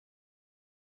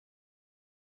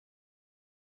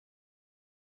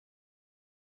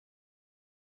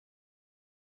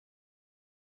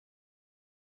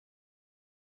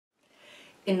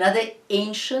Another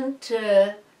ancient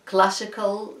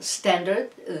classical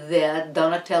standard that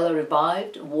Donatello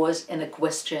revived was an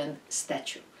equestrian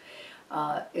statue.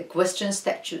 Equestrian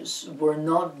statues were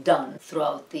not done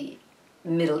throughout the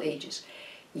Middle Ages,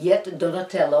 yet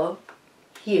Donatello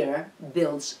here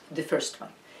builds the first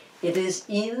one. It is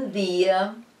in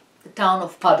the town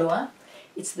of Padua.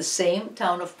 It's the same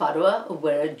town of Padua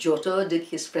where Giotto did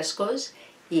his frescoes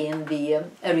in the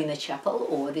Arena Chapel,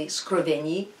 or the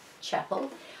Scrovegni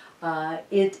Chapel.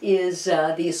 It is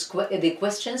the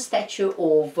equestrian statue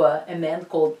of a man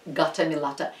called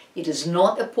Gattamelata. It is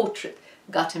not a portrait.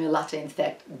 Gattamelata, in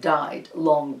fact, died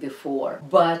long before.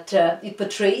 But it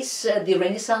portrays the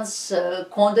Renaissance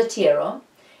condottiero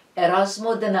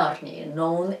Erasmo de Narni,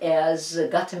 known as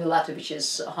Gattamelata, which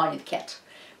is honeyed cat.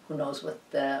 Who knows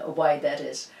why that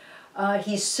is.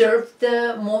 He served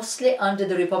mostly under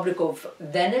the Republic of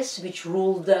Venice, which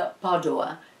ruled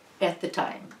Padua at the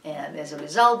time. And as a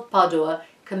result, Padua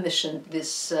commissioned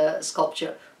this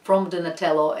sculpture from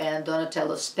Donatello, and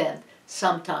Donatello spent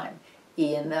some time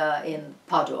in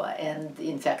Padua, and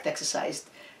in fact exercised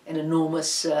an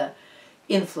enormous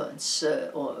influence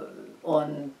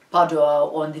on Padua,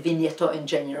 on the Veneto in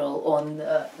general, on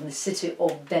the city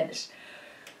of Venice.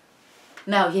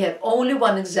 Now, he had only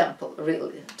one example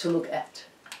really to look at,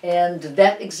 and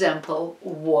that example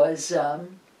was a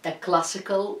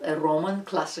Roman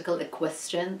classical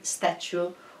equestrian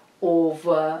statue of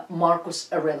Marcus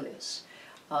Aurelius,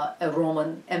 a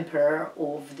Roman emperor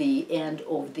of the end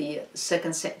of the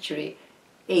 2nd century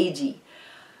AD.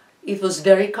 It was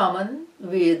very common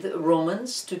with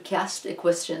Romans to cast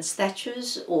equestrian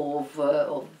statues of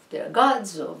their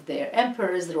gods, of their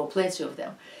emperors. There were plenty of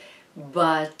them.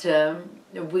 But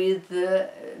with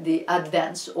the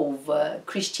advance of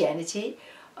Christianity,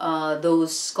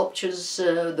 those sculptures,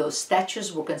 those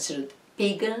statues were considered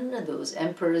pagan, those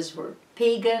emperors were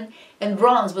pagan, and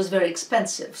bronze was very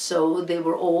expensive, so they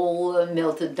were all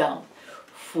melted down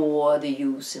for the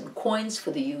use in coins,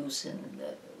 for the use in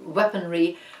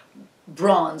weaponry.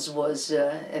 Bronze was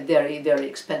a very, very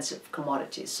expensive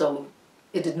commodity, so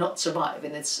it did not survive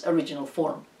in its original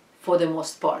form for the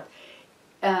most part.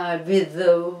 With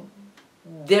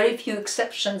very few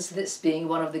exceptions, this being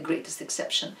one of the greatest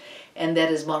exceptions, and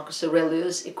that is Marcus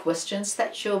Aurelius, equestrian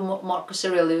statue of Marcus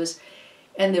Aurelius.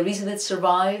 And the reason it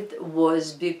survived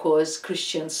was because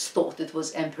Christians thought it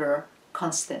was Emperor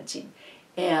Constantine.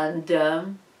 And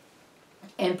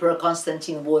Emperor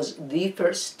Constantine was the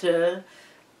first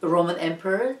Roman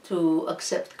emperor to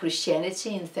accept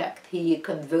Christianity. In fact, he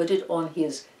converted on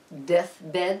his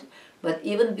deathbed, but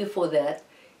even before that,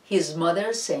 his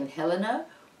mother, Saint Helena,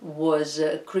 was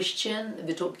a Christian.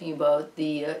 We're talking about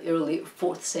the early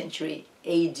 4th century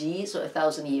AD, so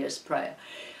 1,000 years prior.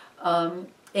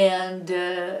 And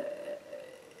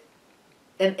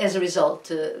as a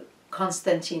result,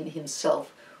 Constantine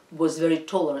himself was very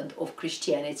tolerant of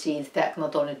Christianity. In fact,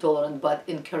 not only tolerant, but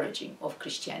encouraging of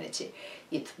Christianity.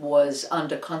 It was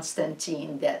under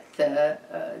Constantine that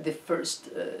the first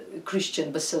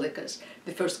Christian basilicas,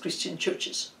 the first Christian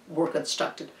churches were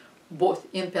constructed, both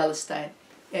in Palestine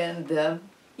and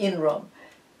in Rome.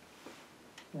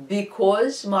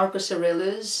 Because Marcus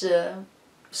Aurelius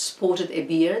sported a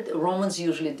beard, Romans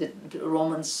usually didn't.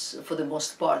 Romans, for the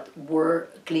most part, were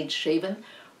clean-shaven,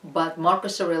 but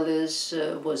Marcus Aurelius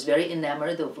was very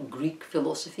enamored of Greek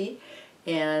philosophy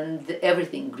and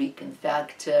everything Greek, in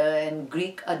fact, and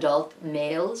Greek adult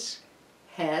males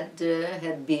had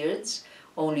beards,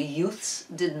 only youths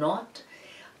did not.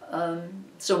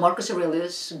 So Marcus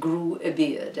Aurelius grew a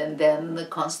beard, and then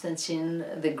Constantine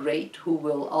the Great, who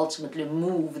will ultimately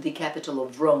move the capital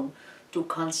of Rome to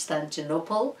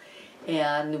Constantinople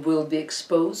and will be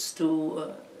exposed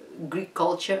to Greek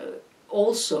culture,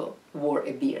 also wore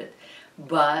a beard.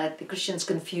 But the Christians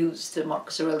confused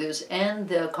Marcus Aurelius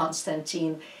and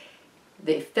Constantine.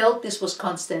 They felt this was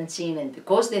Constantine, and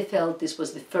because they felt this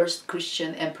was the first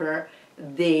Christian emperor,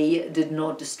 they did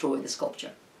not destroy the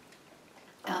sculpture.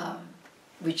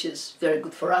 Which is very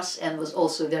good for us and was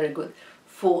also very good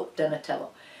for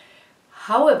Donatello.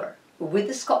 However, with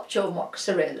the sculpture of Marcus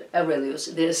Aurelius,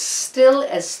 there's still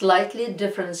a slightly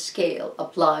different scale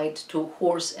applied to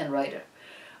horse and rider.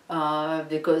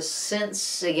 Because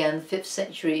since, again, 5th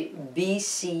century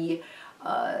BC,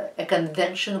 a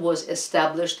convention was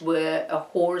established where a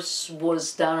horse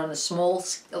was done on a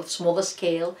smaller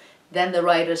scale than the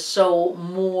rider, so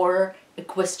more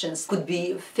equestrians could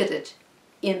be fitted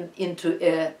into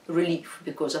a relief,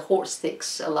 because a horse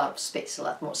takes a lot of space, a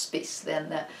lot more space than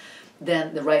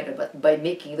the rider. But by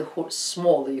making the horse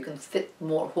smaller, you can fit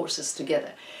more horses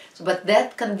together. So, but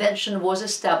that convention was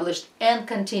established and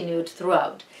continued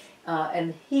throughout.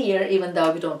 And here, even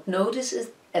though we don't notice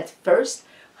it at first,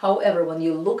 however, when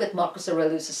you look at Marcus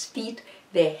Aurelius's feet,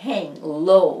 they hang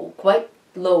low, quite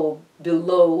low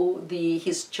below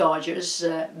his charger's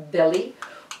belly,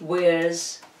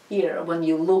 whereas here, when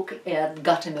you look at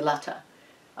Gattamelata,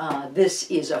 this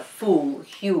is a full,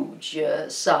 huge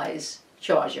size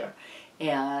charger.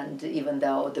 And even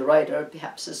though the rider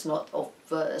perhaps is not of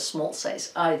small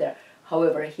size either,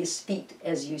 however, his feet,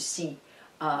 as you see,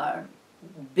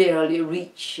 barely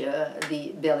reach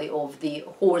the belly of the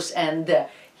horse, and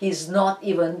he's not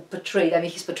even portrayed, I mean,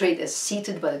 he's portrayed as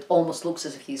seated, but it almost looks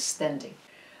as if he's standing.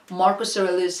 Marcus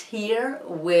Aurelius here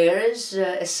wears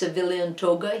a civilian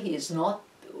toga. He is not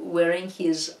wearing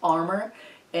his armor,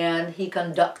 and he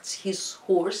conducts his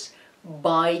horse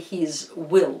by his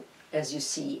will, as you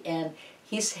see, and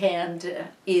his hand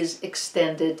is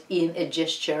extended in a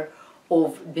gesture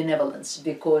of benevolence,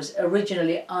 because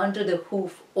originally under the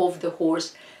hoof of the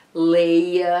horse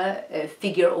lay a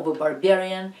figure of a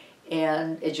barbarian,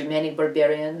 and a Germanic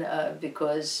barbarian,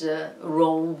 because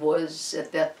Rome was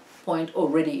at that point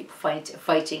already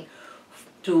fighting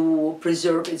to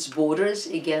preserve its borders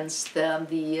against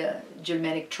the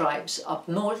Germanic tribes up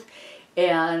north,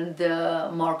 and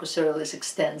Marcus Aurelius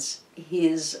extends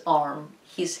his arm,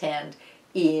 his hand,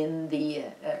 in the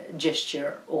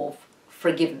gesture of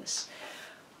forgiveness.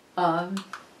 And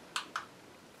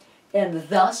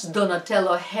thus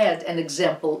Donatello had an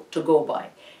example to go by,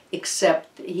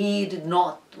 except he did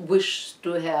not wish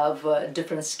to have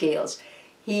different scales.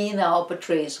 He now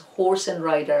portrays horse and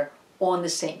rider on the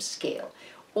same scale.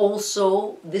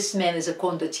 Also, this man is a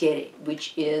condottiere,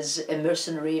 which is a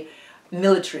mercenary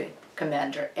military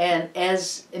commander, and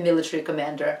as a military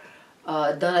commander,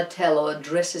 Donatello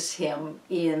dresses him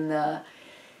in a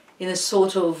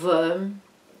sort of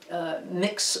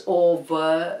mix of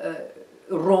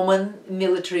Roman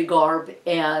military garb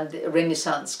and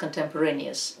Renaissance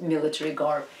contemporaneous military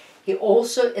garb. He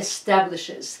also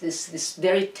establishes this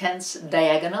very tense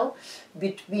diagonal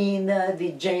between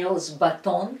the general's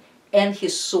baton and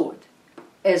his sword,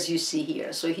 as you see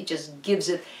here. So he just gives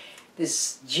it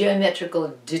this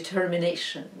geometrical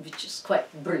determination, which is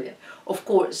quite brilliant. Of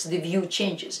course, the view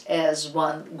changes as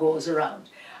one goes around,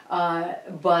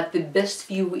 but the best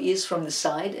view is from the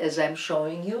side, as I'm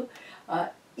showing you.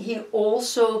 He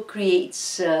also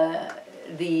creates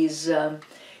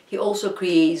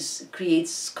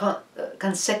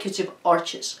consecutive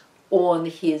arches on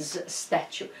his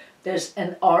statue. There's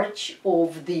an arch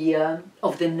of the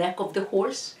neck of the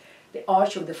horse, the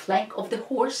arch of the flank of the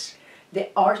horse, the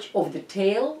arch of the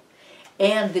tail,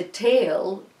 and the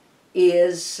tail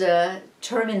is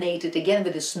terminated again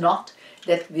with this knot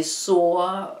that we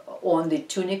saw on the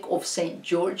tunic of St.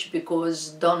 George, because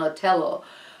Donatello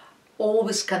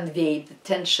always conveyed the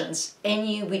tensions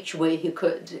any which way he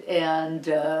could, and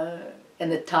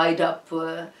the tied up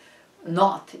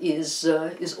knot is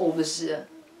always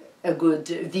a good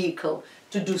vehicle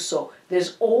to do so.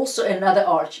 There's also another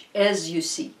arch, as you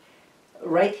see,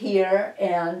 right here,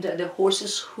 and the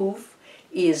horse's hoof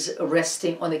is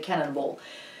resting on the cannonball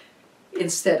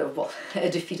instead of, well, a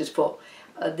defeated foe.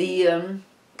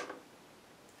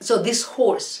 So this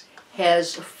horse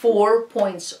has 4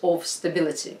 points of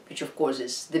stability, which of course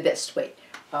is the best way,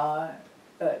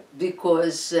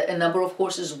 because a number of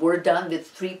horses were done with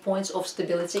 3 points of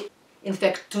stability. In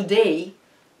fact, today,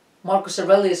 Marcus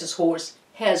Aurelius's horse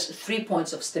has 3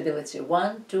 points of stability.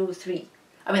 1, 2, 3.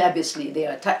 I mean, obviously they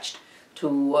are attached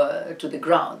to the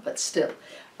ground, but still.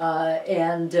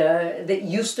 They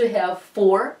used to have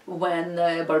 4 when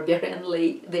a barbarian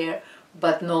lay there,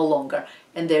 but no longer.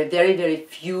 And there are very, very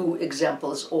few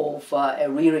examples of a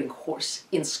rearing horse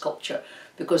in sculpture,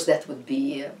 because that would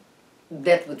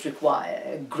require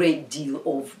a great deal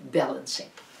of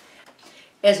balancing.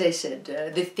 As I said,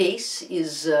 the face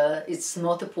is it's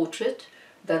not a portrait.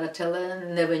 Donatello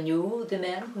never knew the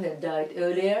man who had died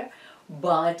earlier,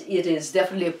 but it is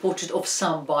definitely a portrait of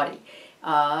somebody.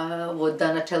 What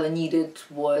Donatello needed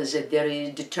was a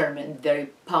very determined, very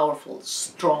powerful,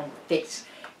 strong face.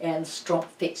 And strong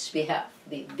face we have,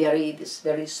 this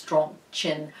very strong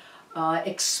chin,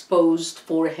 exposed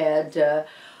forehead,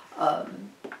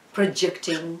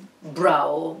 projecting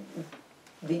brow,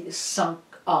 the sunk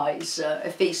eyes,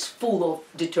 a face full of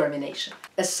determination.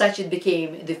 As such, it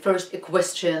became the first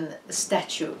equestrian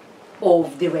statue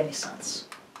of the Renaissance.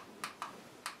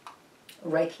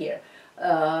 Right here.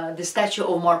 The statue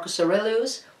of Marcus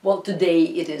Aurelius, well, today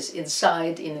it is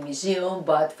inside in a museum,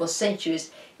 but for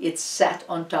centuries it sat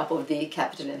on top of the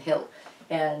Capitolian Hill,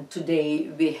 and today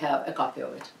we have a copy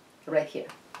of it, right here.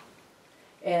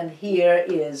 And here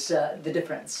is the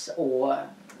difference, or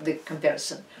the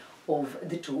comparison, of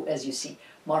the two, as you see.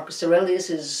 Marcus Aurelius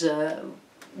is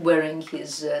wearing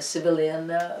his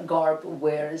civilian garb,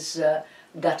 whereas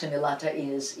Gattamelata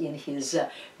is in his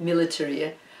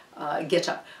military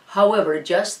getup. However,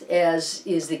 just as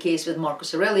is the case with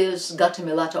Marcus Aurelius,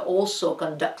 Gattamelata also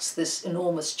conducts this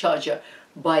enormous charger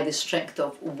by the strength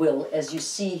of will. As you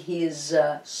see, his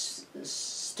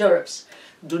stirrups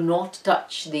do not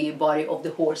touch the body of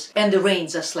the horse, and the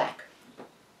reins are slack.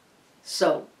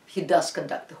 So he does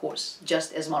conduct the horse,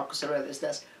 just as Marcus Aurelius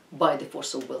does, by the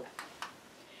force of will.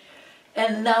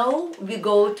 And now we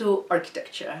go to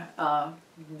architecture.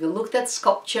 We looked at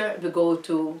sculpture, we go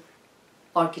to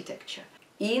architecture.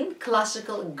 In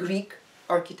classical Greek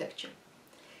architecture,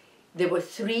 there were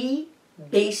three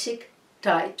basic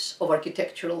types of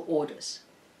architectural orders.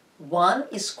 One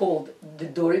is called the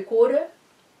Doric order,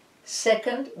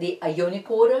 second the Ionic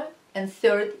order, and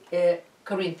third a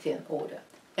Corinthian order.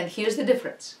 And here's the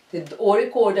difference. The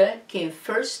Doric order came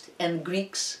first, and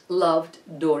Greeks loved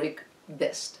Doric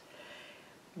best.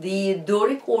 The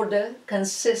Doric order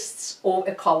consists of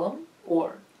a column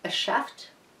or a shaft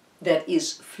that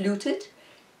is fluted.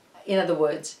 In other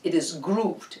words, it is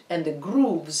grooved, and the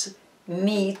grooves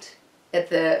meet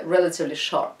at a relatively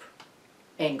sharp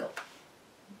angle,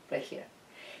 right here.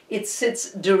 It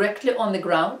sits directly on the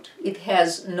ground. It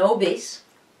has no base.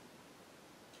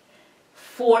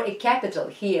 For a capital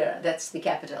here, that's the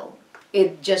capital,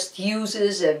 it just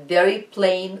uses a very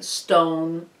plain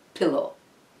stone pillow,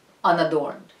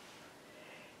 unadorned.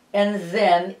 And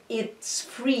then its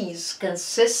frieze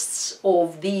consists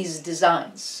of these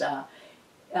designs.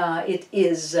 It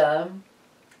is,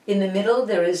 in the middle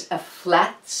there is a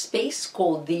flat space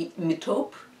called the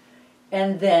metope,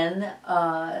 and then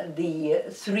the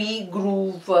three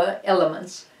groove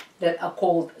elements that are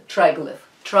called triglyph.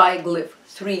 Triglyph,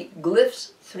 three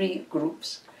glyphs, three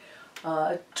grooves.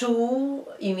 Two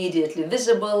immediately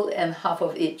visible and half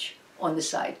of each on the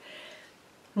side.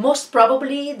 Most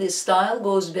probably this style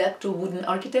goes back to wooden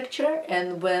architecture,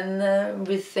 and when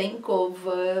we think of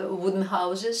wooden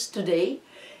houses today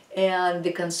and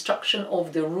the construction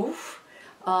of the roof,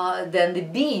 then the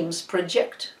beams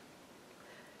project.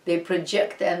 They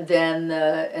project, and then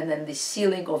the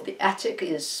ceiling of the attic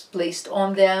is placed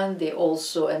on them. They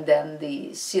also, and then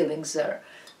the ceilings are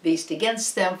based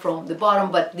against them from the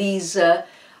bottom. But these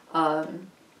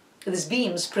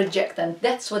beams project, and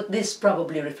that's what this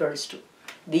probably refers to.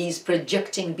 These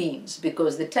projecting beams,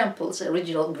 because the temples,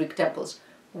 original Greek temples,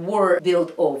 were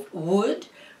built of wood,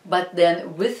 but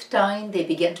then with time they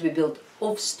began to be built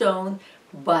of stone.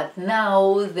 But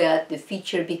now that the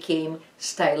feature became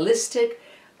stylistic,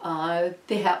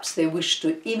 perhaps they wish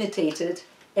to imitate it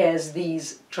as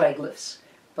these triglyphs.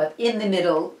 But in the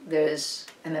middle there is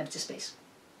an empty space,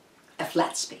 a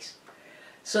flat space.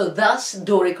 So thus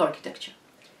Doric architecture.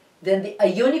 Then the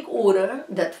Ionic order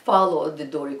that followed the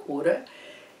Doric order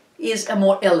is a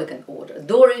more elegant order.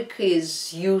 Doric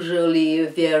is usually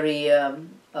very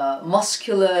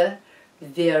muscular,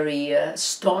 very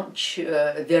staunch,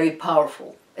 very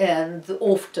powerful, and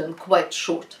often quite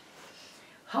short.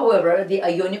 However, the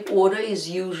Ionic order is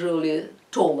usually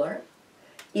taller.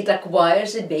 It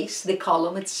acquires a base. The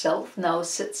column itself now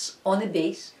sits on a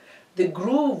base. The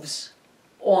grooves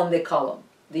on the column,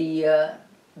 the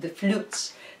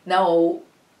flutes, now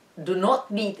do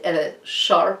not meet at a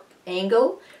sharp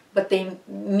angle, but they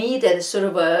meet at a sort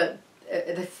of a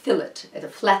fillet, at a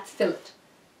flat fillet,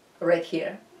 right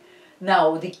here.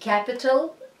 Now the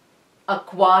capital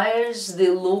acquires the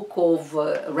look of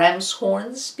ram's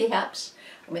horns, perhaps.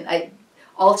 I mean,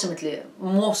 ultimately,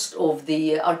 most of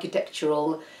the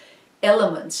architectural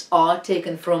elements are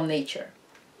taken from nature.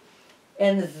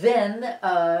 And then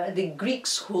the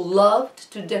Greeks who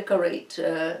loved to decorate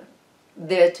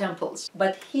their temples.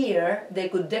 But here they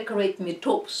could decorate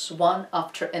metopes one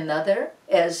after another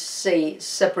as, say,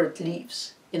 separate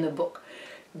leaves in a book.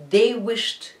 They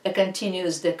wished a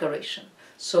continuous decoration.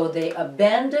 So they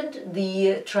abandoned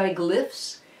the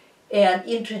triglyphs and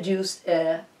introduced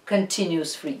a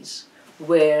continuous frieze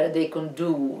where they can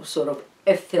do sort of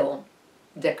a film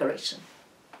decoration.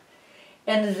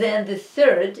 And then the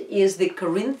third is the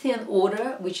Corinthian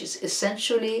order, which is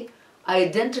essentially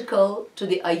identical to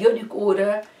the Ionic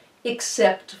order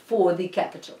except for the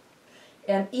capital.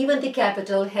 And even the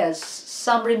capital has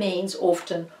some remains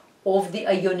often of the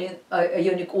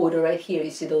Ionic order right here. You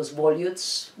see those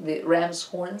volutes, the ram's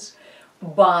horns.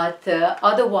 But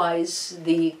otherwise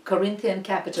the Corinthian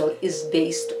capital is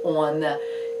based on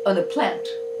a plant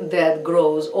that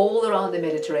grows all around the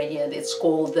Mediterranean. It's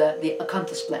called the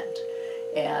acanthus plant.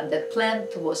 And that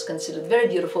plant was considered very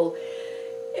beautiful.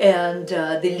 and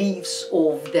the leaves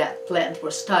of that plant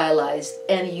were stylized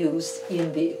and used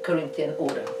in the Corinthian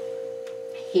order.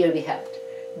 Here we have it.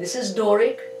 This is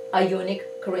Doric,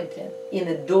 Ionic, Corinthian. In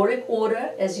the Doric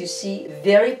order, as you see,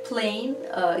 very plain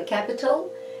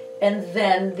capital, and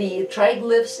then the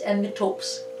triglyphs and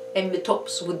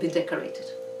metopes would be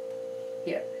decorated.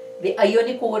 Here, the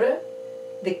Ionic order,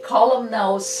 the column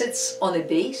now sits on a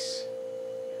base.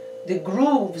 The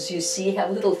grooves, you see,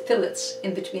 have little fillets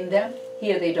in between them.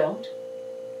 Here they don't.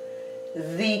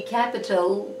 The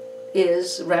capital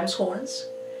is ram's horns,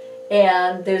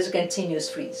 and there's a continuous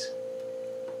frieze.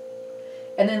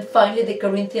 And then finally the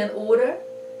Corinthian order,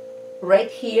 right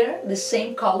here, the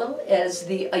same column as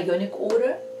the Ionic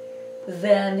order.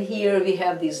 Then here we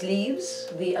have these leaves,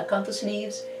 the acanthus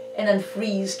leaves, and then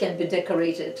frieze can be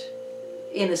decorated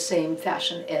in the same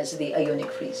fashion as the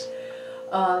Ionic frieze.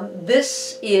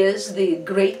 This is the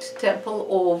great temple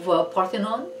of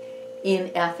Parthenon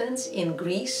in Athens, in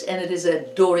Greece, and it is a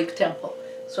Doric temple.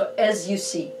 So as you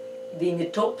see, the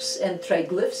metopes and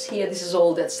triglyphs here, this is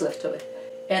all that's left of it.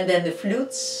 And then the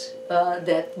flutes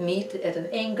that meet at an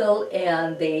angle,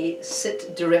 and they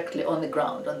sit directly on the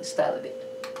ground, on the stylobate.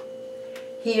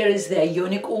 Here is the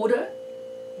Ionic order.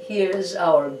 Here's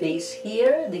our base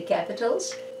here, the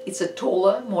capitals. It's a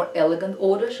taller, more elegant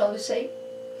order, shall we say.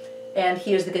 And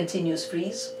here's the continuous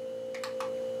frieze.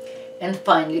 And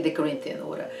finally the Corinthian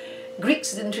order.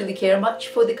 Greeks didn't really care much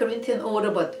for the Corinthian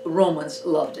order, but Romans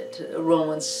loved it.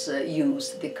 Romans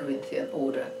used the Corinthian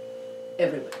order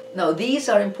everywhere. Now these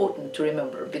are important to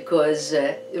remember, because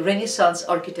Renaissance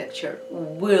architecture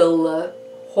will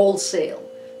wholesale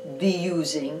be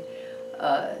using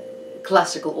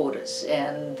classical orders,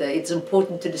 and it's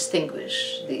important to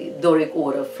distinguish the Doric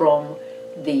order from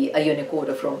the Ionic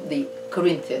order from the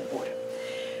Corinthian order.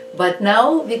 But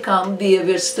now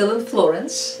we're still in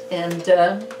Florence,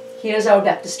 and here's our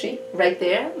baptistry right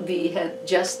there. We had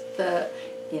just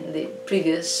in the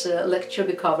previous lecture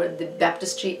we covered the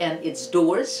baptistry and its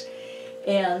doors,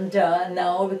 and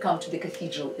now we come to the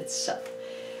cathedral itself.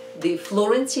 The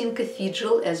Florentine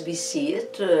cathedral, as we see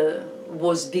it,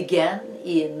 began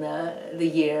in the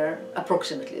year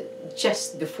approximately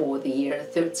just before the year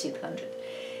 1300,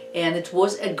 and it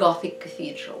was a Gothic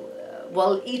cathedral.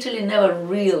 Well, Italy never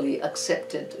really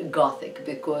accepted Gothic,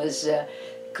 because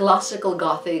classical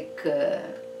Gothic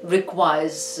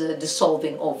requires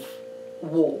dissolving of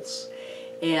walls,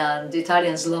 and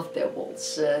Italians loved their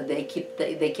walls. They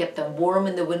kept them warm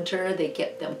in the winter, they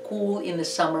kept them cool in the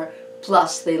summer,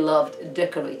 plus they loved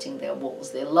decorating their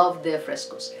walls, they loved their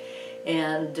frescoes.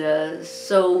 And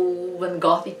so when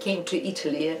Gothic came to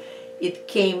Italy, it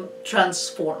came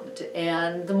transformed,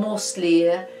 and mostly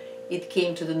it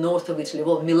came to the north of Italy,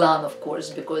 well, Milan of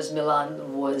course, because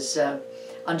Milan was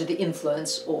under the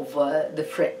influence of the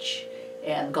French,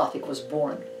 and Gothic was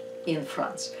born in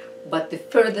France. But the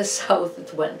further south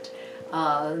it went,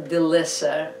 the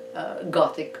lesser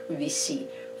Gothic we see.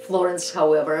 Florence,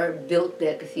 however, built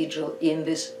their cathedral in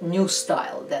this new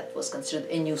style that was considered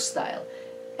a new style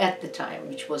at the time,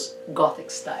 which was Gothic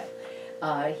style.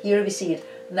 Here we see it.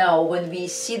 Now, when we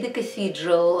see the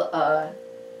cathedral,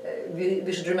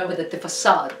 we should remember that the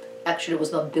facade actually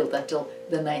was not built until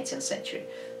the 19th century.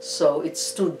 So it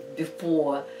stood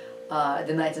before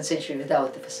the 19th century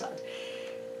without the facade.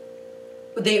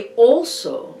 They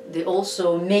also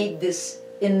made this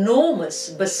enormous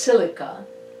basilica,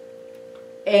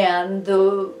 and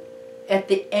at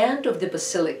the end of the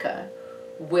basilica,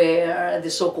 where the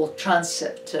so-called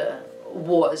transept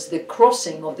was, the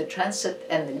crossing of the transept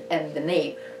and the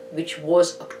nave, which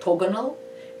was octagonal,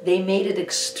 they made it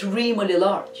extremely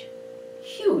large,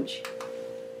 huge.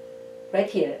 Right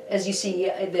here, as you see,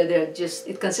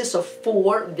 it consists of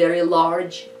 4 very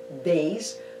large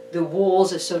bays. The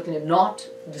walls are certainly not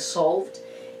dissolved,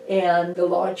 and the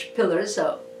large pillars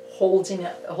are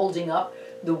holding up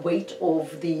the weight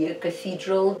of the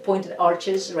cathedral. Pointed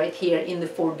arches right here in the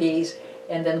 4 bays,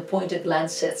 and then pointed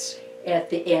lancets at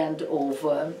the end of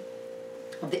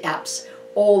the apse.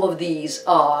 All of these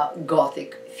are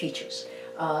Gothic features.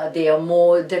 They are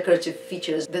more decorative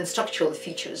features than structural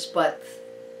features, but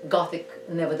Gothic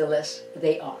nevertheless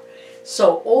they are.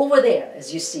 So over there,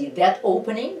 as you see, that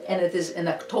opening, and it is an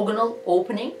octagonal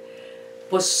opening,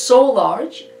 was so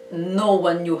large, no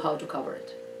one knew how to cover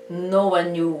it. No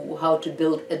one knew how to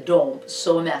build a dome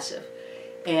so massive,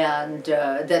 and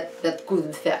that could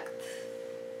in fact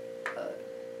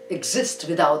exist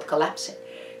without collapsing.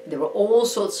 There were all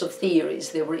sorts of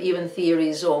theories. There were even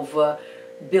theories of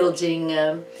building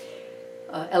a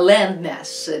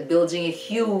landmass, building a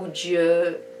huge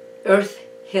earth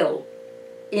hill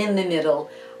in the middle,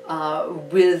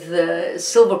 with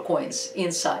silver coins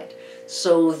inside,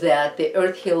 so that the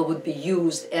earth hill would be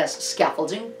used as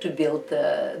scaffolding to build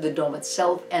the dome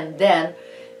itself. And then,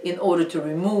 in order to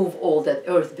remove all that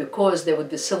earth, because there would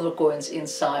be silver coins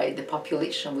inside, the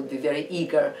population would be very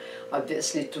eager,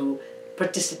 obviously, to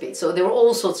participate. So there were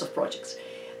all sorts of projects.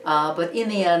 But in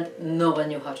the end, no one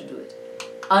knew how to do it.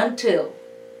 Until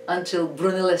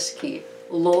Brunelleschi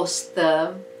lost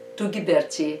to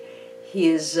Ghiberti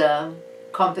his the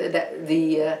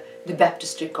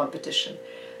baptistry competition.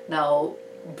 Now,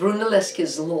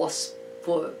 Brunelleschi's loss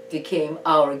became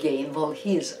our gain. Well,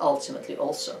 his ultimately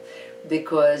also,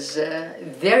 because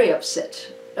very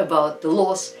upset about the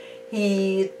loss,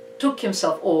 he took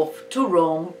himself off to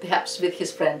Rome, perhaps with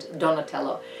his friend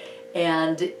Donatello.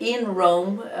 And in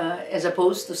Rome, as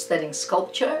opposed to studying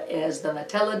sculpture, as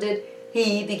Donatello did,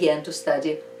 he began to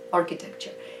study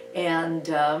architecture. And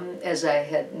as I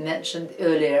had mentioned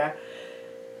earlier,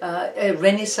 a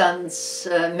Renaissance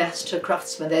master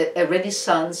craftsman, a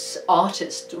Renaissance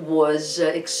artist, was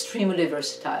extremely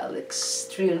versatile,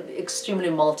 extremely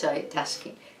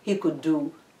multitasking. He could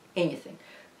do anything.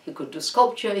 He could do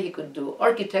sculpture, he could do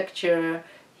architecture,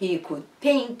 he could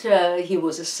paint, he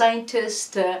was a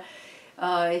scientist,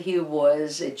 he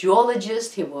was a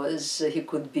geologist, he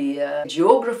could be a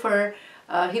geographer,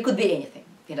 he could be anything,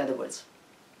 in other words.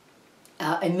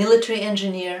 A military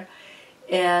engineer.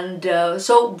 And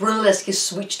so Brunelleschi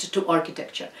switched to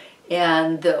architecture.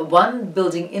 And one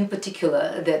building in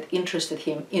particular that interested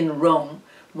him in Rome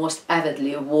most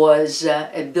avidly was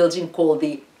a building called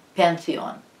the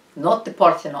Pantheon. Not the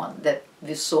Parthenon that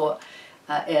we saw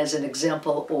as an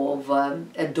example of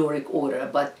a Doric order,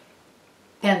 but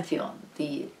Pantheon,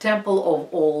 the temple of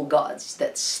all gods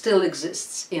that still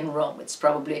exists in Rome. It's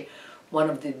probably one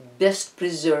of the best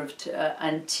preserved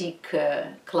antique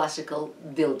classical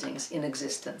buildings in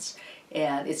existence.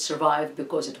 And it survived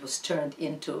because it was turned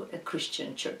into a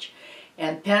Christian church.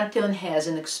 And Pantheon has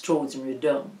an extraordinary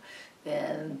dome.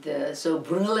 And so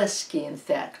Brunelleschi, in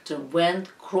fact,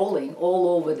 went crawling all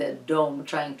over that dome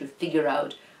trying to figure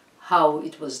out how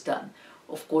it was done.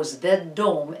 Of course, that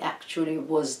dome actually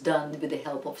was done with the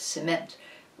help of cement,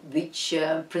 which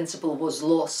principle was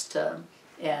lost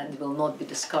and will not be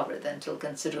discovered until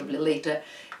considerably later.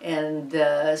 And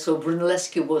so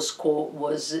Brunelleschi was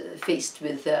faced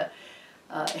with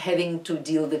having to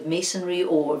deal with masonry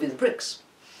or with bricks.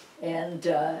 And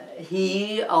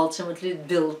he ultimately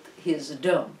built his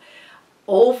dome.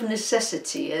 Of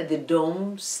necessity, the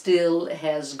dome still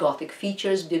has Gothic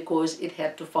features because it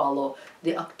had to follow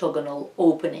the octagonal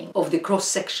opening of the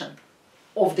cross-section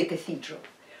of the cathedral.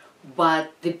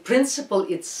 But the principle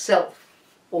itself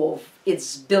of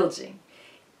its building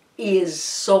is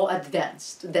so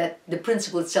advanced that the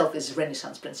principle itself is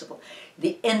Renaissance principle.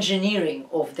 The engineering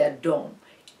of that dome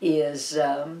is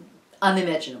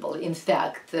unimaginable. In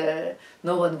fact,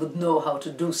 no one would know how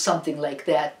to do something like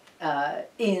that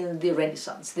in the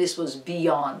Renaissance. This was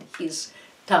beyond his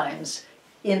times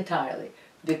entirely,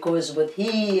 because what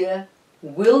he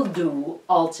will do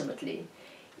ultimately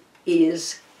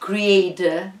is create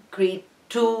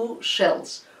two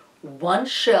shells. One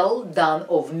shell done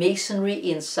of masonry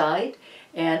inside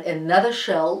and another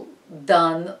shell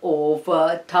done of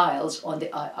tiles on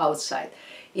the outside.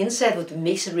 Inside with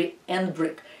masonry and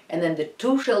brick, and then the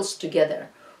two shells together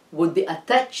would be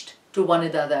attached to one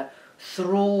another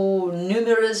through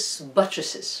numerous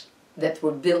buttresses that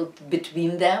were built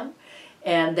between them.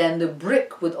 And then the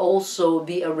brick would also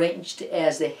be arranged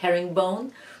as a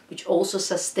herringbone, which also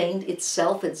sustained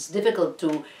itself. It's difficult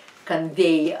to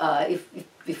convey.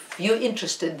 If you're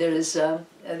interested, there's a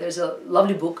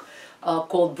lovely book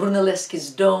called Brunelleschi's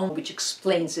Dome, which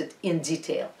explains it in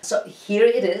detail. So here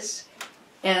it is.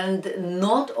 And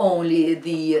not only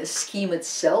the scheme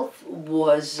itself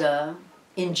was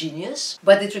ingenious,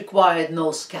 but it required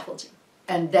no scaffolding.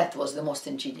 And that was the most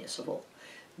ingenious of all.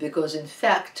 Because in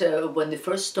fact, when the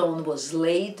first stone was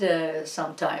laid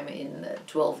sometime in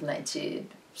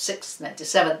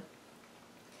 1296-97,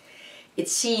 it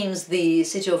seems the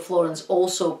city of Florence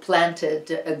also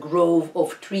planted a grove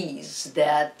of trees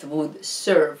that would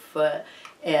serve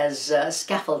as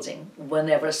scaffolding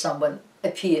whenever someone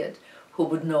appeared who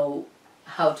would know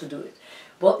how to do it.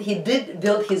 Well, he did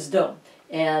build his dome,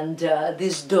 and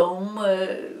this dome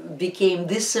became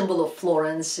this symbol of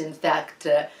Florence. In fact,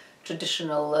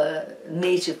 traditional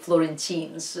native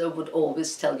Florentines would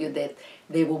always tell you that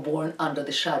they were born under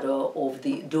the shadow of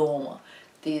the Duomo.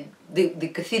 The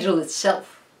cathedral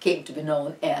itself came to be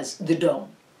known as the Dome,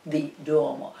 the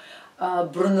Duomo.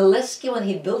 Brunelleschi, when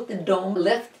he built the dome,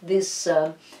 left this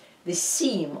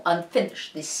seam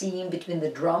unfinished, the seam between the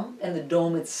drum and the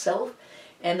dome itself,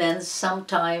 And then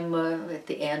sometime at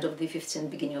the end of the 15th,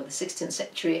 beginning of the 16th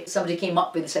century, somebody came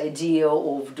up with this idea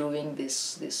of doing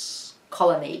this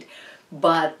colonnade.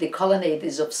 But the colonnade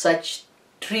is of such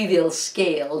trivial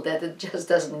scale that it just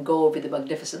doesn't go with the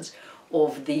magnificence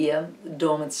of the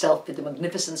dome itself, with the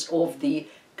magnificence of the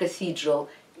cathedral.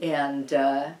 And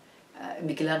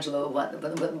Michelangelo,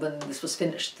 when this was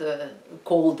finished,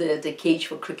 called the cage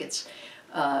for crickets.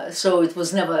 So it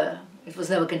was never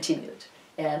continued.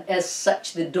 And as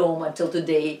such, the dome until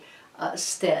today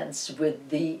stands with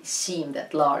the seam,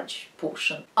 that large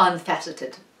portion,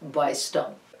 unfaceted by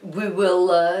stone. We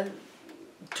will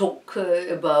talk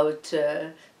about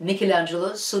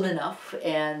Michelangelo soon enough,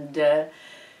 and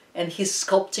his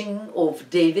sculpting of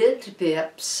David.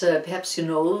 Perhaps you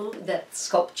know that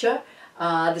sculpture.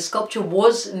 The sculpture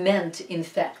was meant, in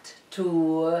fact,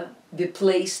 to be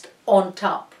placed on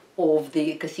top of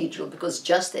the cathedral, because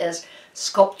just as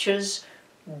sculptures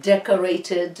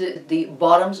decorated the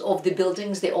bottoms of the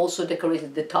buildings, they also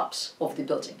decorated the tops of the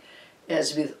building,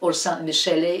 as with Orsan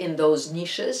Michele in those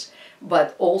niches,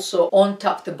 but also on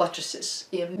top the buttresses.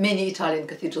 Many Italian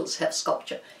cathedrals have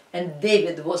sculpture, and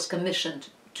David was commissioned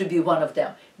to be one of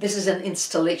them. This is an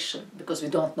installation, because we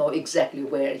don't know exactly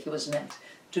where he was meant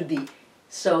to be.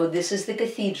 So this is the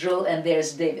cathedral, and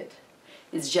there's David.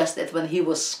 It's just that when he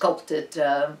was sculpted,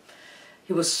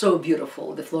 he was so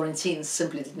beautiful, the Florentines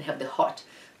simply didn't have the heart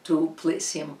to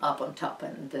place him up on top,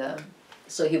 and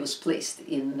so he was placed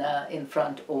in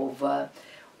front of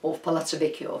Palazzo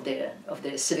Vecchio, of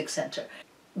their civic center.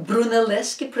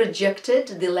 Brunelleschi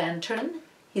projected the lantern.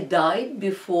 He died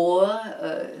before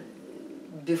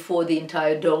the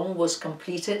entire dome was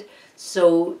completed.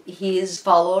 So his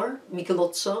follower,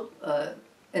 Michelozzo,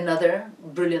 another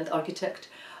brilliant architect,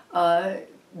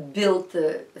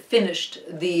 finished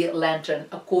the lantern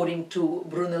according to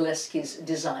Brunelleschi's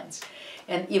designs.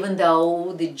 And even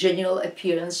though the general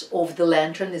appearance of the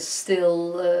lantern is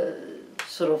still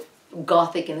sort of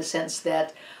Gothic in the sense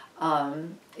that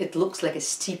it looks like a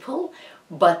steeple,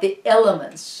 but the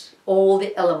elements, all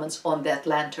the elements on that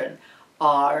lantern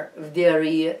are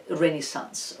very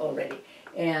Renaissance already.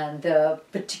 And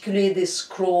particularly the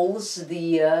scrolls,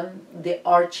 the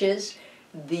arches,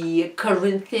 the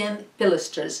Corinthian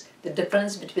pilasters. The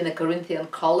difference between a Corinthian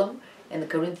column and a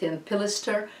Corinthian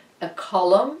pilaster: a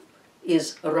column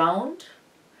is round,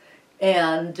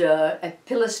 and a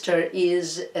pilaster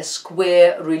is a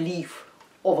square relief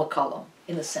of a column,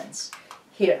 in a sense.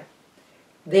 Here,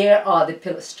 there are the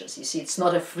pilasters. You see, it's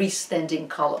not a freestanding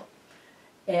column.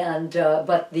 And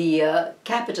but the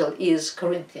capital is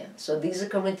Corinthian. So these are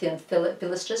Corinthian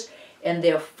pilasters, and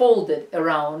they're folded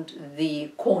around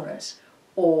the corners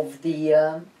of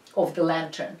the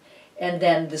lantern. And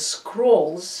then the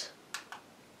scrolls,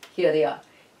 here they are.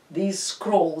 These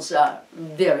scrolls are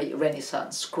very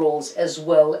Renaissance scrolls, as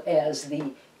well as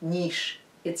the niche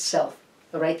itself,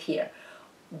 right here.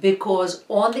 Because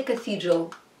on the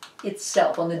cathedral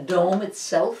itself, on the dome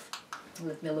itself,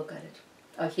 let me look at it,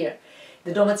 here.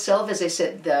 The dome itself, as I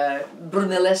said,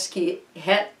 Brunelleschi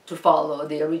had to follow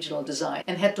the original design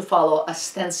and had to follow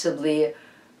ostensibly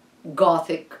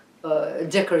Gothic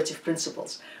decorative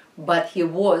principles. But he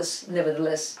was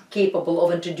nevertheless capable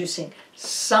of introducing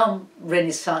some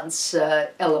Renaissance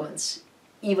elements,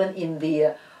 even in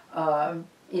the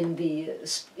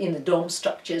dome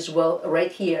structure as well.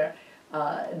 Right here,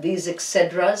 these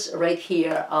exedras right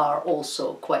here are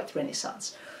also quite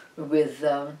Renaissance, with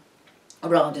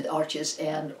rounded arches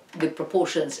and the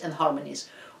proportions and harmonies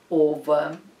of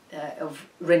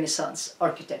Renaissance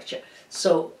architecture.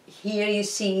 So here you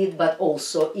see it, but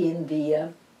also in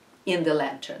the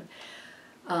lantern.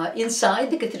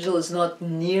 Inside, the cathedral is not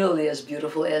nearly as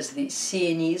beautiful as the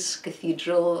Sienese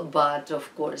cathedral, but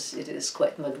of course it is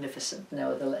quite magnificent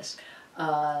nevertheless.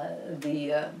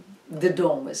 The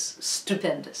dome is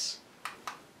stupendous.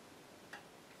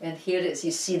 And here it is,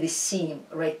 you see the seam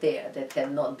right there that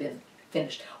had not been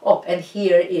finished. Oh, and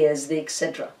here is the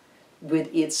exedra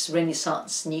with its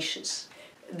Renaissance niches.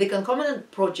 The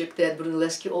concomitant project that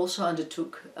Brunelleschi also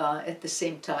undertook at the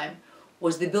same time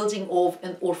was the building of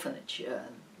an orphanage.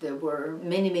 There were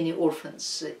many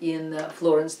orphans in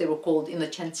Florence. They were called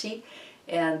innocenti,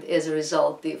 and as a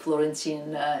result, the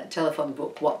Florentine telephone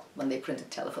book, well, when they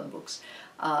printed telephone books,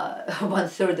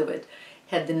 1/3 of it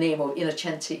had the name of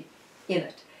innocenti in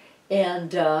it.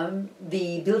 And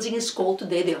the building is called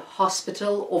today the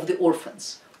Hospital of the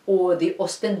Orphans, or the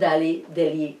Ospedale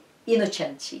degli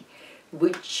Innocenti,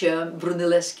 which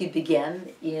Brunelleschi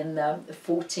began in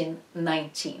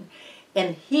 1419.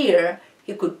 And here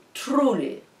he could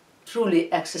truly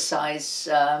exercise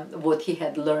what he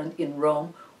had learned in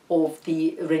Rome of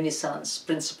the Renaissance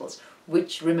principles,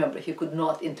 which, remember, he could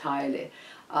not entirely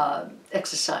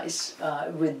exercise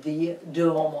with the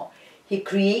Duomo. He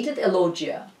created a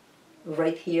loggia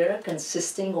right here,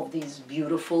 consisting of these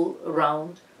beautiful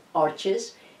round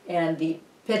arches and the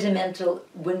pedimental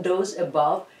windows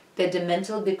above.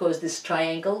 Pedimental because this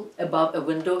triangle above a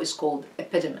window is called a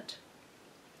pediment.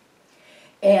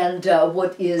 And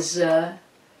what is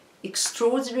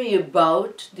extraordinary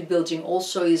about the building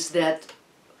also is that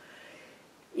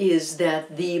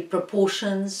the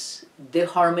proportions, the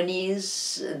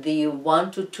harmonies, the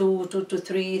 1 to 2, 2 to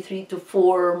 3, 3 to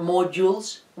 4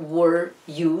 modules were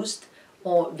used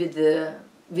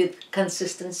with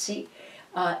consistency,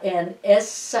 and as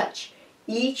such,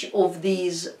 each of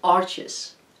these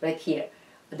arches right here,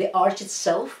 the arch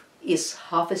itself is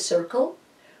half a circle,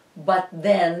 but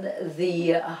then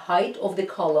the height of the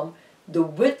column, the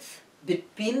width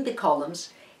between the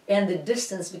columns, and the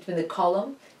distance between the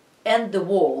column and the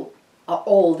wall are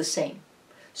all the same.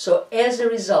 So as a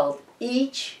result,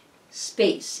 each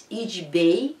space, each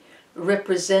bay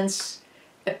represents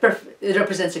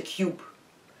a cube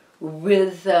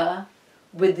with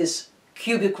this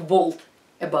cubic vault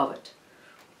above it,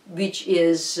 which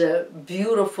is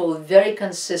beautiful, very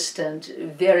consistent,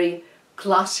 very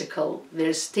classical,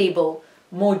 very stable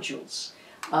modules.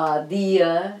 And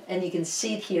you can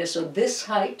see it here. So this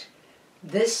height,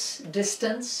 this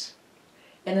distance,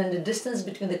 and then the distance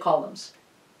between the columns,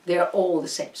 they are all the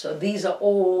same. So these are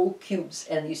all cubes,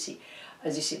 and you see,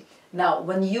 as you see. Now,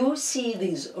 when you see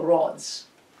these rods,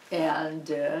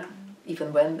 and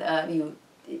even when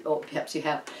or perhaps you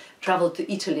have traveled to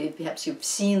Italy, perhaps you've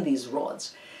seen these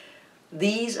rods.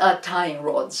 These are tying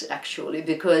rods, actually,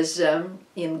 because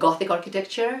in Gothic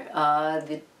architecture,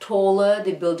 the taller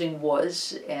the building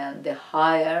was and the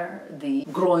higher the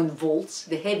groin vaults,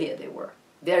 the heavier they were.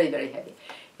 Very, very heavy.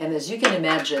 And as you can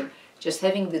imagine, just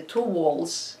having the two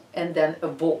walls and then a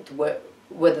vault,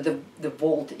 whether the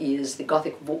vault is the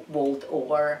Gothic vault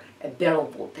or a barrel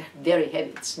vault, they're very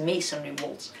heavy. It's masonry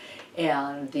vaults.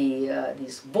 And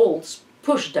these vaults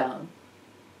push down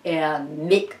and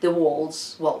make the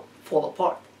walls, well, fall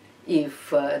apart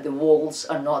if the walls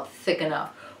are not thick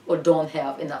enough or don't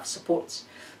have enough supports.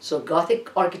 So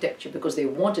Gothic architecture, because they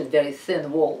wanted very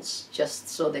thin walls just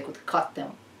so they could cut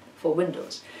them for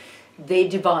windows, they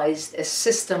devised a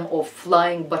system of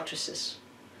flying buttresses.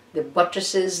 The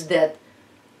buttresses that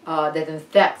in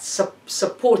fact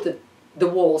supported the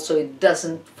wall so it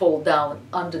doesn't fall down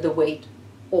under the weight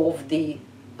of the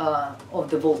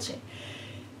vaulting.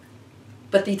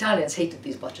 But the Italians hated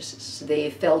these buttresses. They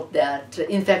felt that,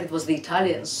 in fact, it was the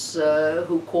Italians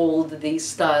who called the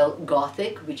style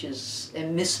Gothic, which is a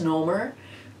misnomer,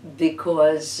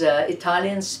 because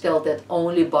Italians felt that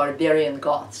only barbarian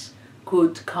Goths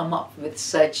could come up with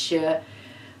such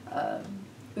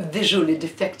visually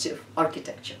defective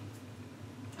architecture.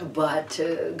 But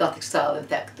Gothic style, in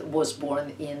fact, was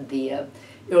born in the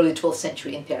early 12th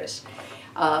century in Paris.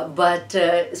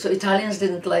 So Italians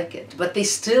didn't like it, but they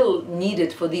still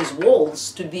needed for these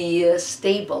walls to be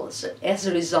stable. So as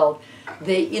a result,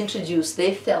 they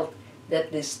felt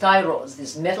that these tie rods,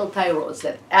 these metal tie rods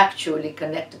that actually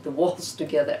connected the walls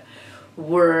together,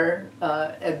 were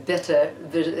had a better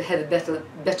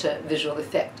visual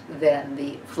effect than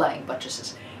the flying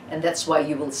buttresses, and that's why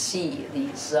you will see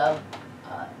these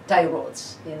tie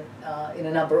rods in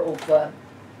a number of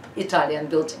Italian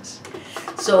buildings.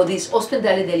 So this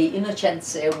Ospedale degli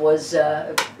Innocenzi was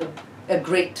a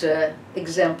great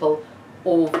example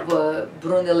of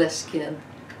Brunelleschian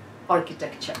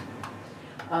architecture.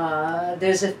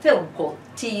 There's a film called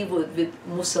Tea with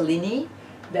Mussolini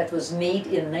that was made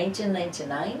in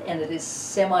 1999, and it is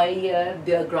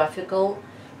semi-biographical,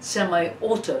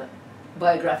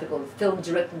 semi-autobiographical film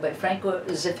directed by Franco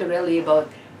Zeffirelli about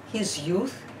his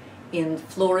youth in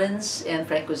Florence. And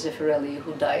Franco Zeffirelli,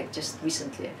 who died just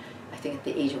recently, I think at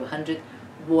the age of 100,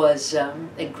 was a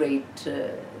great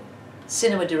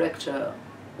cinema director,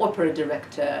 opera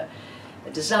director, a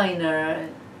designer,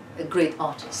 a great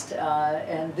artist.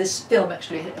 And this film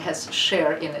actually has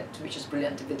Cher in it, which is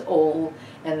brilliant, with all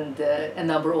and a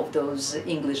number of those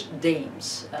English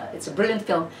dames. It's a brilliant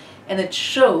film, and it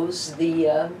shows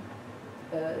the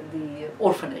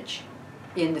orphanage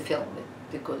in the film,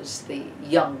 because the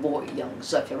young boy, young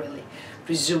Zeffirelli,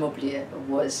 presumably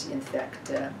was in fact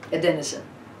a denizen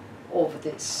of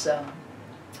this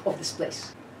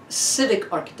place.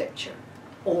 Civic architecture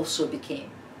also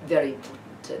became very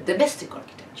important, domestic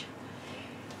architecture,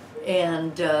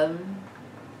 and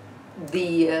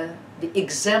the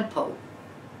example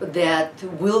that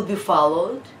will be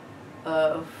followed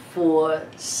for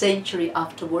century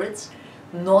afterwards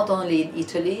not only in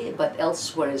Italy but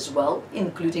elsewhere as well,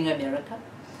 including America,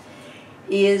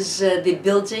 is the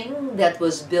building that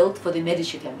was built for the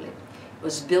Medici family. It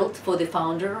was built for the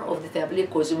founder of the family,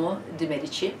 Cosimo de'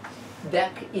 Medici,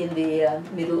 back in the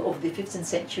middle of the 15th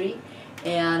century,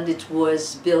 and it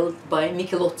was built by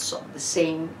Michelozzo, the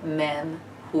same man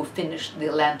who finished the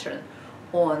lantern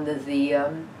on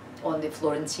the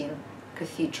Florentine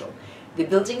cathedral. The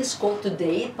building is called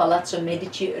today Palazzo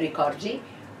Medici-Riccardi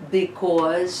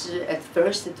because at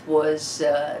first it was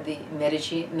the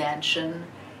Medici mansion,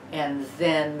 and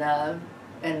then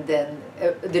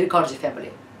the Riccardi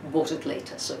family bought it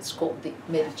later, so it's called the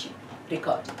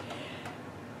Medici-Riccardi.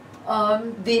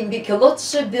 The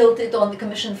Michelozzo built it on the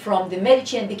commission from the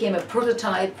Medici and became a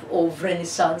prototype of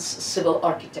Renaissance civil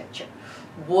architecture.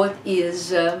 What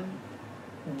is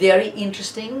very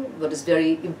interesting, what is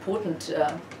very important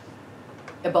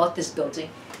about this building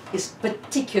is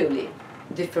particularly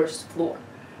the first floor,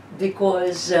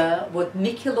 because what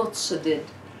Michelozzo did,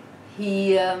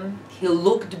 he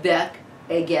looked back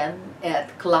again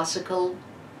at classical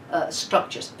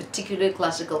structures, particularly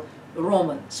classical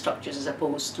Roman structures as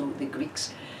opposed to the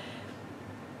Greeks.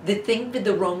 The thing with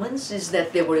the Romans is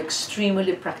that they were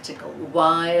extremely practical,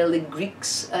 while the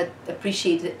Greeks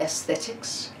appreciated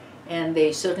aesthetics, and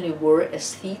they certainly were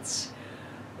aesthetes.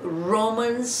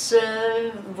 Romans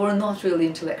were not really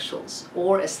intellectuals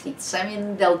or aesthetes. I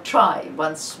mean, they'll try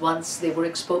once they were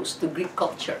exposed to Greek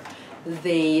culture.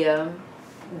 They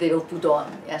will put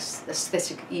on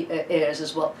aesthetic airs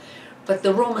as well. But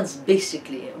the Romans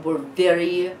basically were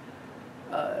very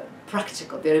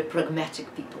practical, very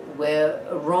pragmatic people, where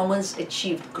Romans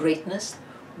achieved greatness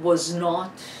was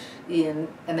not in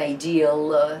an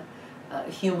ideal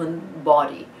human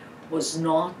body, was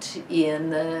not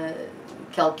in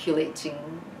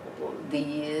calculating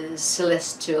the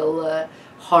celestial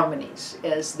harmonies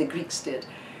as the Greeks did.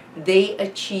 They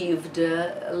achieved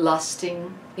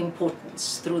lasting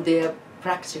importance through their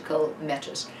practical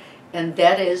matters, and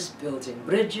that is building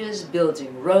bridges,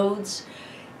 building roads,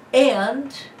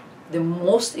 and the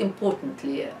most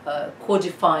importantly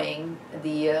codifying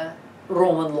the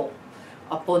Roman law,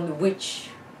 upon which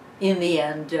in the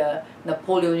end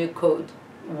Napoleonic Code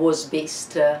was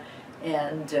based,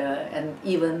 and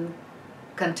even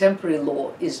contemporary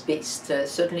law is based,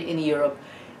 certainly in Europe,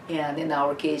 and in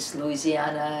our case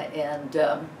Louisiana and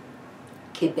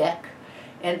Quebec,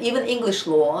 and even English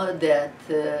law that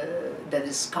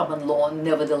is common law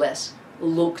nevertheless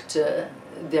looked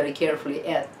very carefully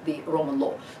at the Roman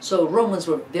law. So Romans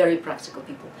were very practical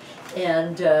people,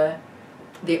 and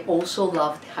they also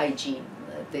loved hygiene.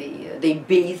 They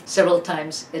bathed several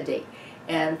times a day,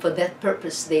 and for that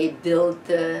purpose they built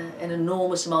an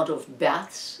enormous amount of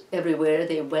baths everywhere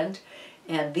they went,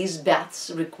 and these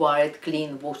baths required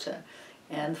clean water,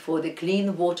 and for the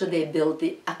clean water they built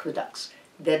the aqueducts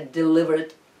that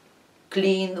delivered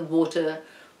clean water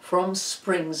from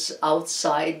springs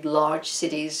outside large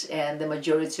cities, and the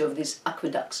majority of these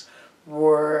aqueducts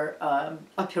were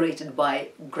operated by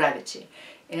gravity,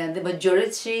 and the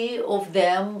majority of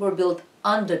them were built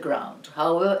underground.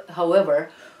 However,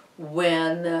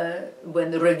 when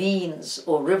the ravines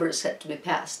or rivers had to be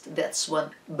passed, that's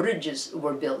when bridges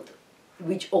were built,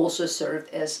 which also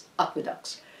served as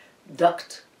aqueducts,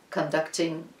 duct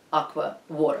conducting aqua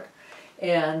water.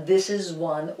 And this is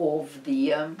one of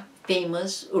the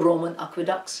famous Roman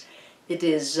aqueducts. It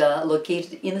is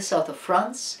located in the south of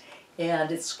France,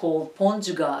 and it's called Pont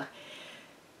du Gard.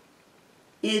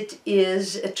 It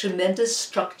is a tremendous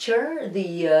structure.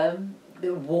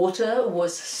 The water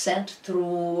was sent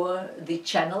through the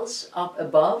channels up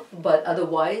above, but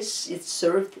otherwise it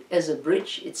served as a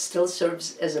bridge. It still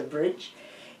serves as a bridge.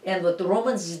 And what the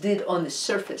Romans did on the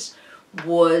surface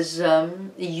was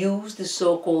use the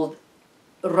so-called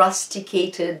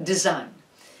rusticated design.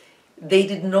 They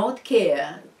did not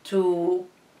care to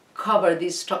cover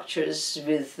these structures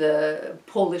with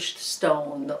polished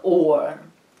stone, or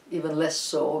even less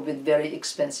so with very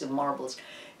expensive marbles.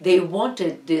 They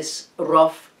wanted this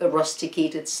rough,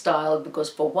 rusticated style because,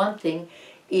 for one thing,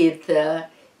 it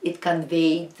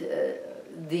conveyed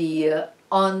the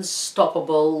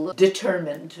unstoppable,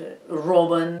 determined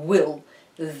Roman will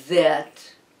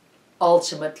that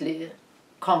ultimately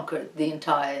conquered the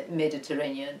entire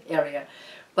Mediterranean area.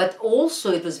 But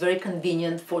also it was very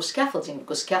convenient for scaffolding,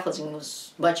 because scaffolding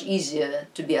was much easier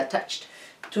to be attached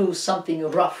to something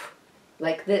rough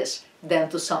like this than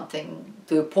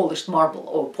to a polished marble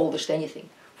or polished anything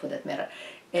for that matter.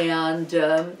 And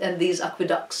these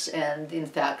aqueducts, and in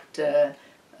fact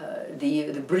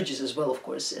the bridges as well, of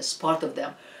course, as part of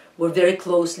them, were very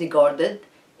closely guarded,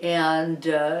 and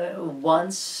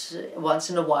once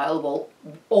in a while, well,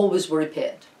 always were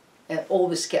repaired,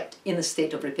 always kept in a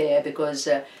state of repair, because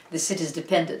the cities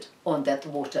depended on that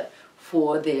water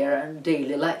for their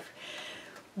daily life.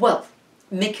 Well,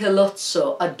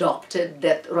 Michelozzo adopted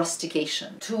that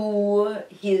rustication to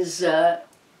his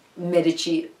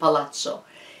Medici Palazzo,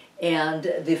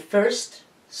 and the first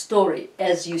story,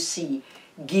 as you see,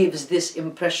 gives this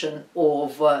impression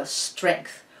of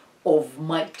strength, of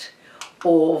might,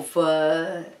 of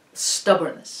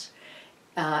stubbornness.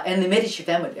 And the Medici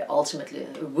family ultimately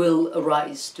will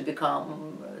rise to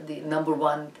become the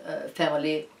 #1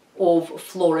 family of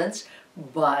Florence,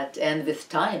 and with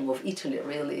time of Italy,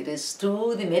 really. It is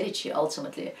to the Medici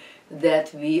ultimately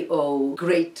that we owe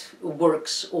great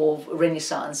works of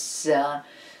Renaissance.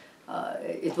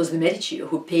 It was the Medici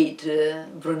who paid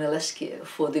Brunelleschi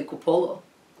for the cupola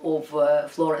of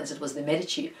Florence. It was the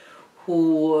Medici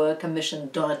who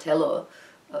commissioned Donatello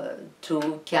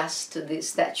to cast the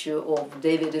statue of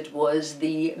David. It was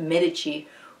the Medici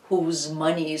whose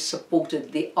money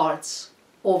supported the arts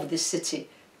of the city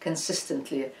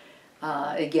consistently.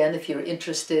 Again, if you're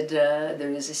interested,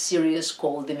 there is a series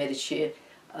called the Medici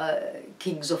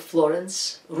Kings of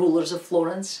Florence, Rulers of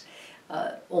Florence,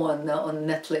 on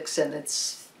Netflix, and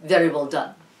it's very well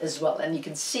done as well. And you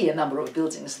can see a number of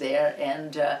buildings there,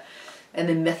 and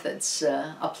the methods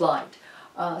applied.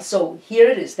 So here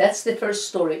it is. That's the first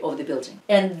story of the building.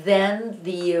 And then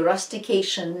the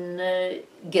rustication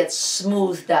gets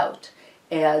smoothed out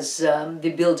as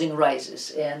the building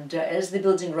rises. And as the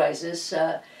building rises,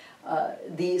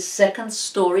 the second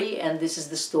story, and this is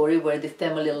the story where the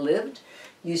family lived,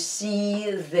 you see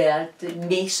that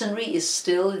masonry is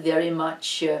still very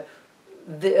much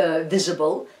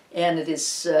visible, and it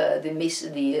is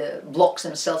the blocks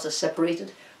themselves are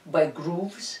separated by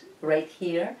grooves right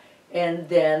here, and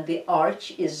then the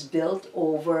arch is built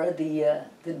over the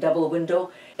double window,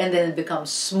 and then it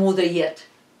becomes smoother yet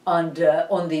on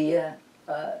the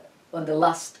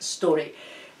last story.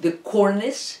 The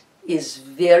cornice is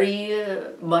very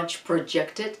much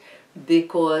projected,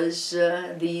 because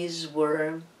these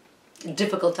were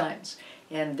difficult times,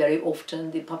 and very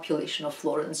often the population of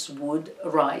Florence would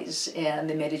rise, and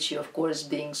the Medici, of course,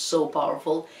 being so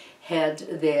powerful,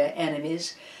 had their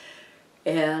enemies.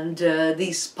 And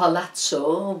this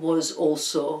palazzo was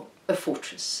also a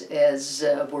fortress, as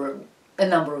were a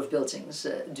number of buildings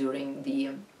during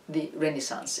the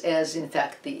Renaissance, as in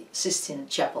fact the Sistine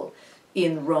Chapel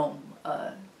in Rome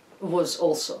was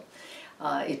also.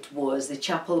 It was the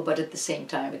chapel, but at the same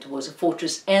time it was a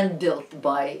fortress and built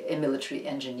by a military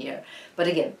engineer. But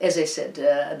again, as I said,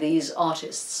 these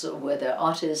artists, whether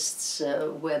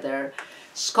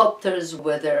sculptors,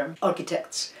 whether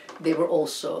architects, they were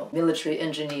also military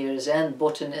engineers and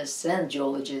botanists and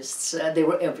geologists. They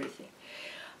were everything.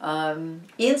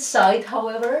 Inside,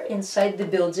 however, inside the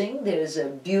building, there is a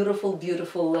beautiful,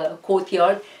 beautiful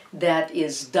courtyard that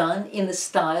is done in the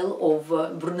style of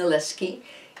Brunelleschi.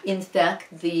 In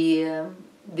fact, the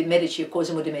Medici,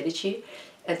 Cosimo de' Medici,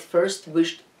 at first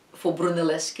wished for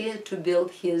Brunelleschi to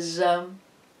build his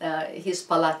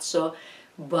palazzo,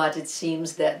 but it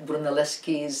seems that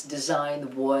Brunelleschi's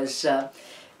design was a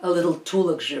little too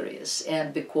luxurious,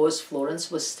 and because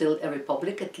Florence was still a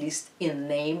republic, at least in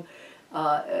name,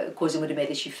 Cosimo de'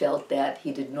 Medici felt that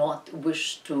he did not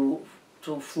wish to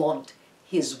flaunt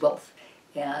his wealth,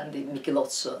 and the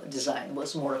Michelozzo design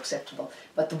was more acceptable.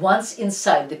 But once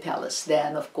inside the palace,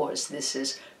 then of course this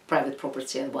is private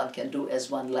property and one can do as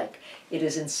one like. It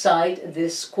is inside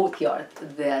this courtyard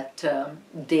that the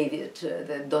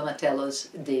Donatello's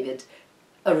David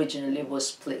originally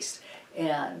was placed,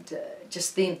 and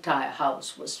just the entire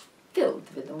house was filled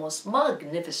with the most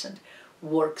magnificent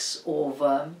works of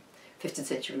 15th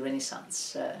century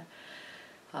Renaissance.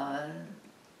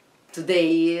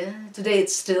 Today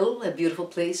it's still a beautiful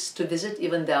place to visit,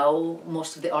 even though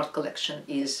most of the art collection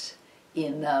is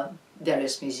in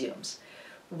various museums.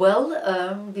 Well,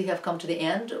 we have come to the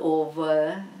end of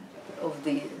our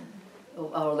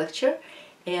lecture,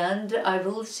 and I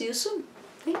will see you soon.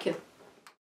 Thank you.